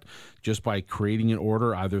product just by creating an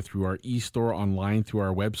order either through our e-store online, through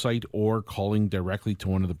our website, or calling directly to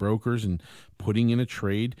one of the brokers and putting in a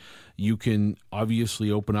trade. You can obviously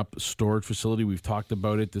open up a storage facility. We've talked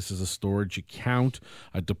about it. This is a storage account.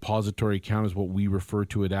 A depository account is what we refer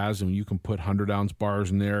to it as. And you can put 100-ounce bars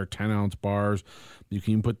in there, 10-ounce bars. You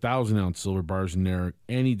can even put 1,000-ounce silver bars in there,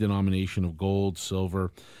 any denomination of gold,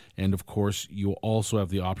 silver. And, of course, you also have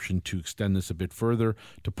the option to extend this a bit further,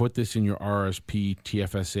 to put this in your RSP,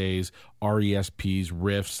 TFSAs, RESPs,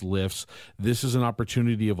 RIFs, LIFs. This is an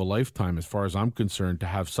opportunity of a lifetime, as far as I'm concerned, to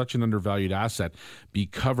have such an undervalued asset be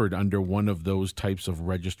covered under one of those types of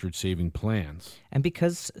registered saving plans. And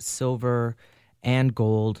because silver and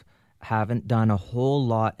gold haven't done a whole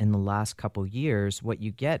lot in the last couple years, what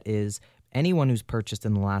you get is anyone who's purchased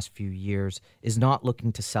in the last few years is not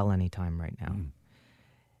looking to sell anytime right now.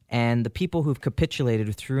 And the people who've capitulated,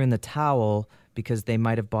 who threw in the towel because they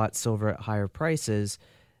might have bought silver at higher prices,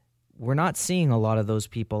 we're not seeing a lot of those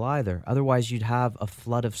people either. Otherwise, you'd have a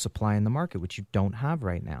flood of supply in the market, which you don't have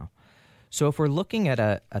right now. So if we're looking at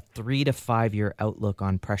a 3 to 5 year outlook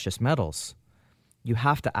on precious metals, you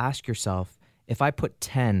have to ask yourself, if I put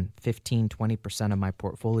 10, 15, 20% of my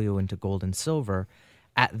portfolio into gold and silver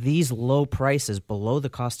at these low prices below the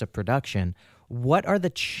cost of production, what are the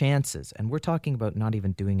chances, and we're talking about not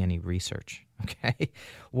even doing any research, okay?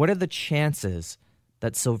 What are the chances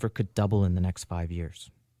that silver could double in the next 5 years?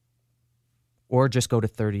 Or just go to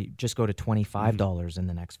 $25 in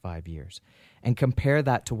the next 5 years? And compare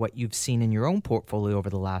that to what you've seen in your own portfolio over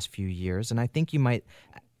the last few years, and I think you might,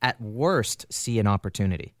 at worst, see an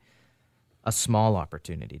opportunity. A small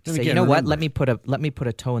opportunity to say, what, let me put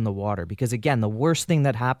a toe in the water. Because again, the worst thing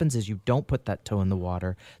that happens is you don't put that toe in the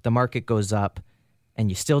water. The market goes up and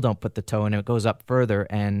you still don't put the toe in, it goes up further,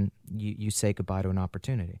 and you say goodbye to an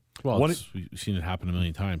opportunity. Well, we've seen it happen a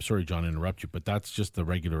million times. Sorry, John, to interrupt you, but that's just the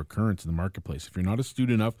regular occurrence in the marketplace. If you're not astute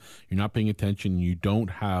enough, you're not paying attention, you don't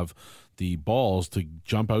have the balls to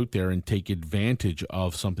jump out there and take advantage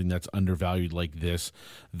of something that's undervalued like this,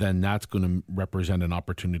 then that's going to represent an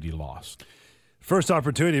opportunity lost. First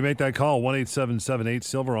opportunity, make that call,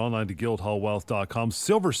 1-877-8-SILVER, online to guildhallwealth.com.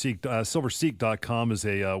 Silverseek.com is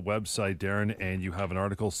a website, Darren, and you have an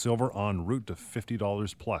article, Silver en route to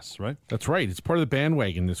 $50 plus, right? That's right. It's part of the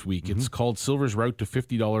bandwagon this week. It's called Silver's Route to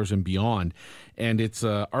 $50 and Beyond, and it's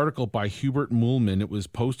an article by Hubert Muhlman. It was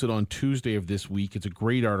posted on Tuesday of this week. It's a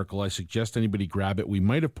great article. I suggest anybody grab it. We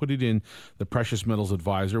might have put it in the Precious Metals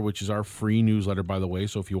Advisor, which is our free newsletter, by the way,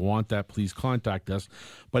 so if you want that, please contact us.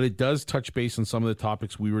 But it does touch base on some of the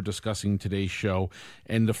topics we were discussing in today's show,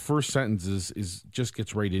 and the first sentence is just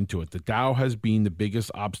gets right into it. The Dow has been the biggest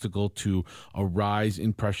obstacle to a rise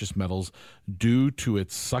in precious metals due to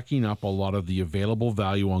its sucking up a lot of the available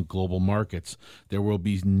value on global markets. There will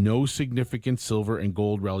be no significant silver and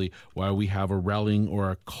gold rally while we have a rallying or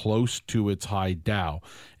a close to its high Dow.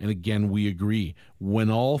 And again, we agree.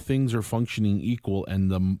 When all things are functioning equal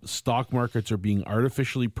and the stock markets are being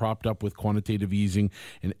artificially propped up with quantitative easing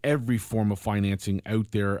and every form of financing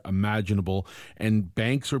out there imaginable, and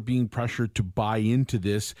banks are being pressured to buy into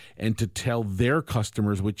this and to tell their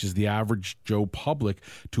customers, which is the average Joe public,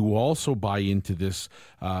 to also buy into this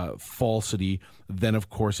falsity, then of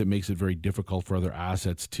course it makes it very difficult for other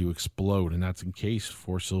assets to explode, and that's in case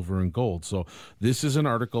for silver and gold. So this is an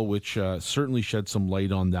article which certainly sheds some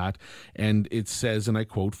light on that, and it says, and I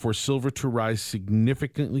quote, "For silver to rise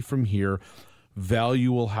significantly from here,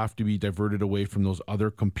 value will have to be diverted away from those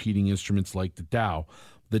other competing instruments like the Dow.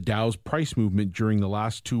 The Dow's price movement during the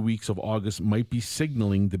last 2 weeks of August might be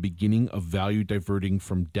signaling the beginning of value diverting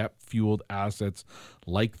from debt-fueled assets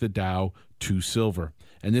like the Dow to silver."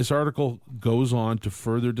 And this article goes on to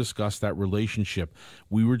further discuss that relationship.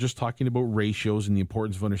 We were just talking about ratios and the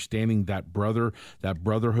importance of understanding that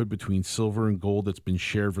brotherhood between silver and gold that's been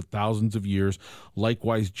shared for thousands of years.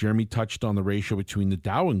 Likewise, Jeremy touched on the ratio between the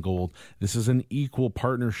Dow and gold. This is an equal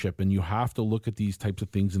partnership, and you have to look at these types of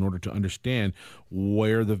things in order to understand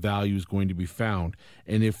where the value is going to be found.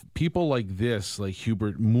 And if people like this, like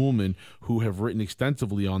Hubert Muhlman, who have written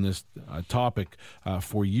extensively on this topic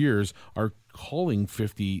for years, are calling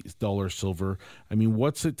 $50 silver, I mean,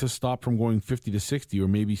 what's it to stop from going 50 to 60 or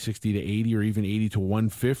maybe 60 to 80 or even 80 to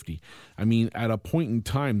 150? I mean, at a point in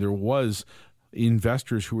time, there was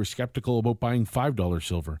investors who were skeptical about buying $5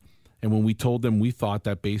 silver. And when we told them we thought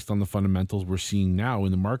that based on the fundamentals we're seeing now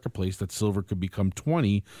in the marketplace that silver could become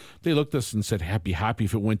 20, they looked at us and said, "Be happy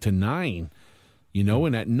if it went to 9."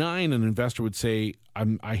 And at 9, an investor would say,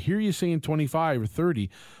 I hear you saying 25 or 30,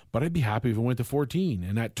 but I'd be happy if it went to 14.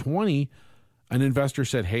 And at 20, an investor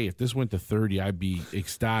said, hey, if this went to 30, I'd be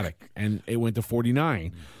ecstatic. And it went to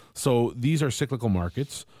 49. So these are cyclical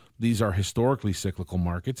markets. These are historically cyclical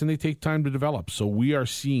markets, and they take time to develop. So we are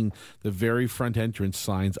seeing the very front entrance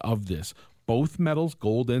signs of this. Both metals,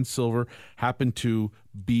 gold and silver, happen to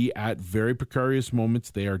be at very precarious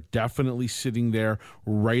moments. They are definitely sitting there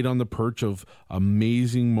right on the perch of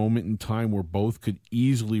amazing moment in time where both could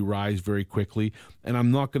easily rise very quickly. And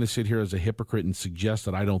I'm not going to sit here as a hypocrite and suggest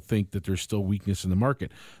that I don't think that there's still weakness in the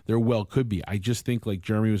market. There well could be. I just think, like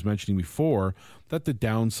Jeremy was mentioning before, that the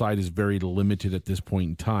downside is very limited at this point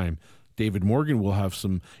in time. David Morgan will have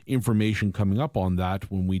some information coming up on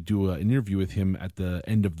that when we do an interview with him at the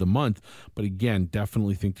end of the month. But again,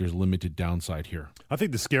 definitely think there's limited downside here. I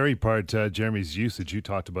think the scary part, Jeremy's usage, you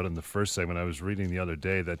talked about in the first segment. I was reading the other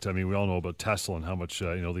day that, we all know about Tesla and how much,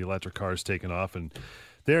 the electric car has taken off, and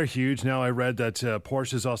they're huge. Now I read that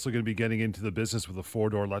Porsche is also going to be getting into the business with a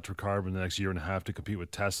 4-door electric car in the next year and a half to compete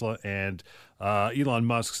with Tesla. And Elon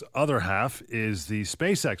Musk's other half is the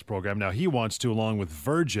SpaceX program. Now he wants to, along with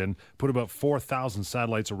Virgin, put about 4,000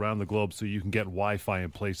 satellites around the globe so you can get Wi-Fi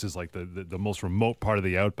in places like the most remote part of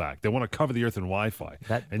the outback. They want to cover the earth in Wi-Fi.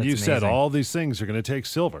 And you said all these things are going to take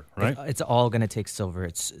silver, right? It's all going to take silver.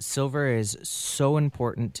 Silver is so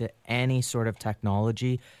important to any sort of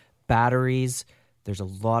technology. Batteries. There's a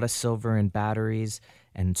lot of silver in batteries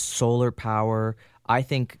and solar power. I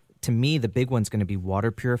think, to me, the big one's going to be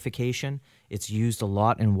water purification. It's used a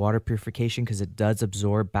lot in water purification because it does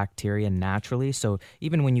absorb bacteria naturally. So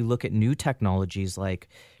even when you look at new technologies like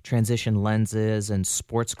transition lenses and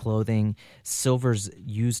sports clothing, silver's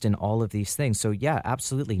used in all of these things. So yeah,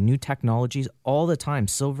 absolutely. New technologies all the time.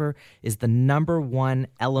 Silver is the number one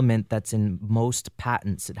element that's in most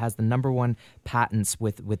patents. It has the number one patents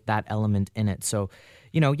with that element in it. So,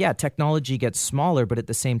 technology gets smaller, but at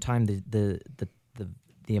the same time,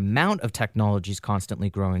 the amount of technology is constantly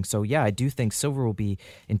growing. So yeah, I do think silver will be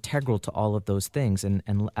integral to all of those things. And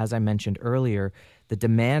as I mentioned earlier, the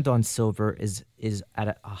demand on silver is at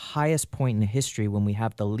a highest point in history when we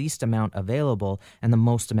have the least amount available and the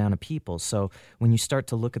most amount of people. So when you start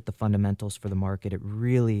to look at the fundamentals for the market, it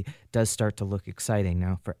really does start to look exciting.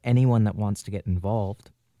 Now, for anyone that wants to get involved,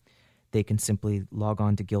 they can simply log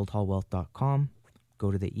on to guildhallwealth.com, go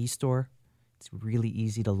to the e-store. It's really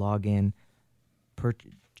easy to log in.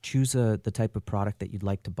 Choose the type of product that you'd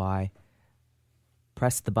like to buy,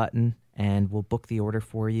 press the button, and we'll book the order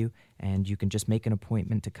for you, and you can just make an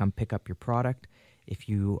appointment to come pick up your product. If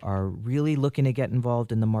you are really looking to get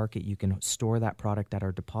involved in the market, you can store that product at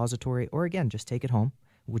our depository, or again, just take it home,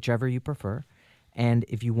 whichever you prefer. And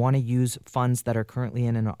if you want to use funds that are currently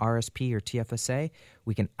in an RSP or TFSA,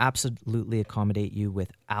 we can absolutely accommodate you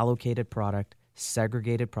with allocated product,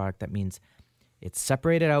 segregated product. That means it's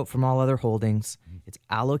separated out from all other holdings. It's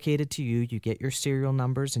allocated to you. You get your serial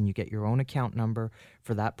numbers and you get your own account number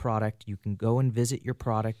for that product. You can go and visit your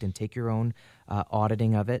product and take your own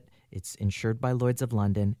auditing of it. It's insured by Lloyd's of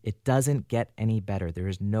London. It doesn't get any better. There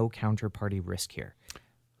is no counterparty risk here.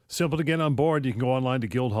 Simple to get on board. You can go online to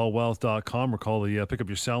guildhallwealth.com or call pick up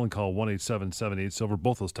your cell and call 1-877-8-SILVER.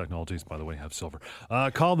 Both those technologies, by the way, have silver.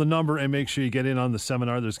 Call the number and make sure you get in on the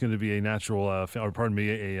seminar. There's going to be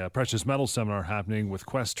a precious metal seminar happening with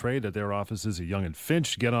Quest Trade at their offices at Yonge and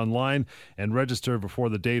Finch. Get online and register before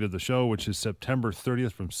the date of the show, which is September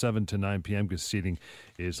 30th from 7 to 9 p.m. because seating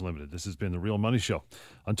is limited. This has been The Real Money Show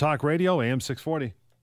on Talk Radio, AM 640.